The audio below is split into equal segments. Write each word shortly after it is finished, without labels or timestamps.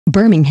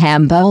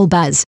Birmingham Bowl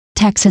Buzz,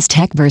 Texas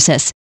Tech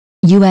vs.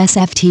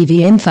 USF TV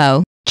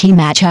info, key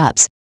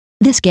matchups.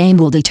 This game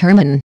will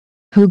determine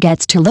who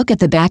gets to look at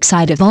the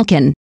backside of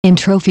Vulcan, in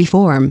trophy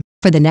form,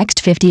 for the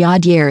next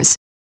 50-odd years.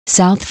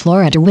 South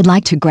Florida would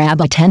like to grab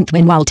a 10th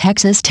win while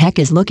Texas Tech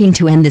is looking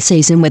to end the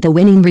season with a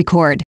winning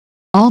record.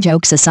 All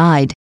jokes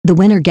aside, the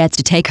winner gets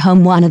to take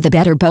home one of the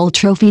better bowl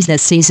trophies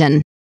this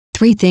season.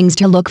 3 things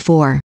to look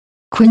for.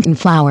 Quinton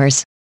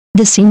Flowers.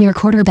 The senior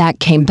quarterback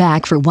came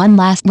back for one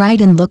last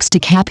ride and looks to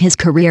cap his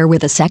career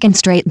with a second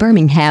straight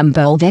Birmingham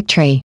Bowl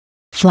victory.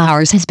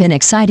 Flowers has been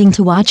exciting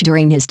to watch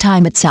during his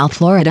time at South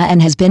Florida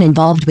and has been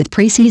involved with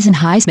preseason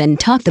Heisman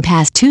talk the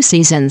past 2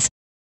 seasons.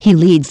 He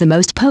leads the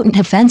most potent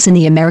offense in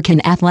the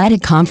American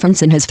Athletic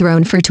Conference and has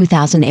thrown for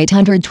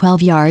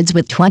 2,812 yards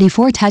with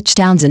 24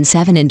 touchdowns and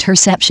 7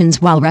 interceptions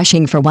while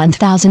rushing for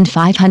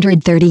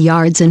 1,530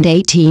 yards and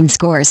 18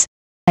 scores.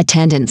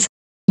 Attendance.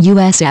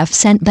 USF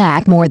sent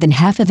back more than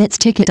half of its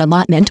ticket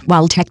allotment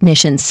while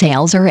technician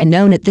sales are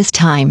unknown at this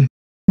time.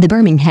 The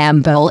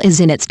Birmingham Bowl is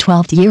in its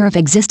 12th year of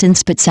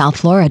existence, but South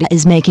Florida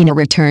is making a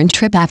return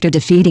trip after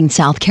defeating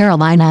South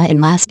Carolina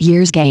in last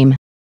year's game.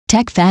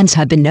 Tech fans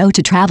have been known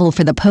to travel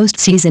for the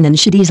postseason and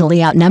should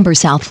easily outnumber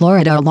South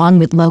Florida along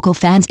with local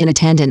fans in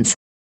attendance.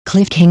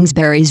 Cliff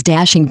Kingsbury's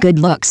dashing good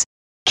looks.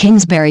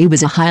 Kingsbury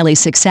was a highly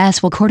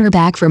successful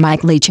quarterback for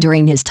Mike Leach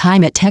during his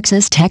time at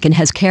Texas Tech and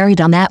has carried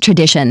on that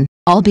tradition,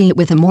 albeit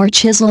with a more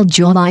chiseled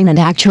jawline and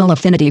actual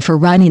affinity for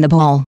running the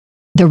ball.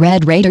 The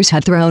Red Raiders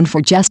have thrown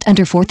for just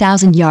under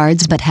 4,000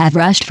 yards but have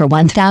rushed for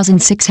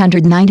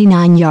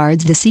 1,699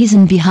 yards this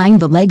season behind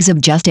the legs of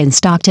Justin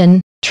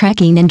Stockton,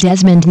 Trekking and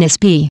Desmond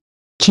Nisby.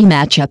 Key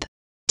matchup.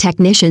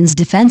 Technicians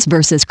defense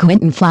vs.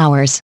 Quinton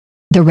Flowers.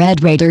 The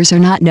Red Raiders are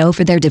not known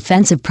for their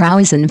defensive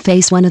prowess and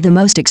face one of the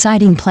most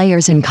exciting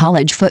players in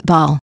college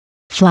football.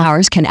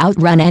 Flowers can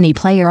outrun any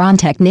player on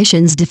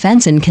Technicians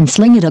defense and can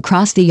sling it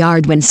across the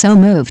yard when so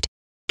moved.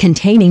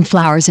 Containing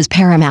Flowers is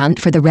paramount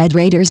for the Red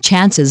Raiders'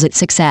 chances at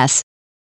success.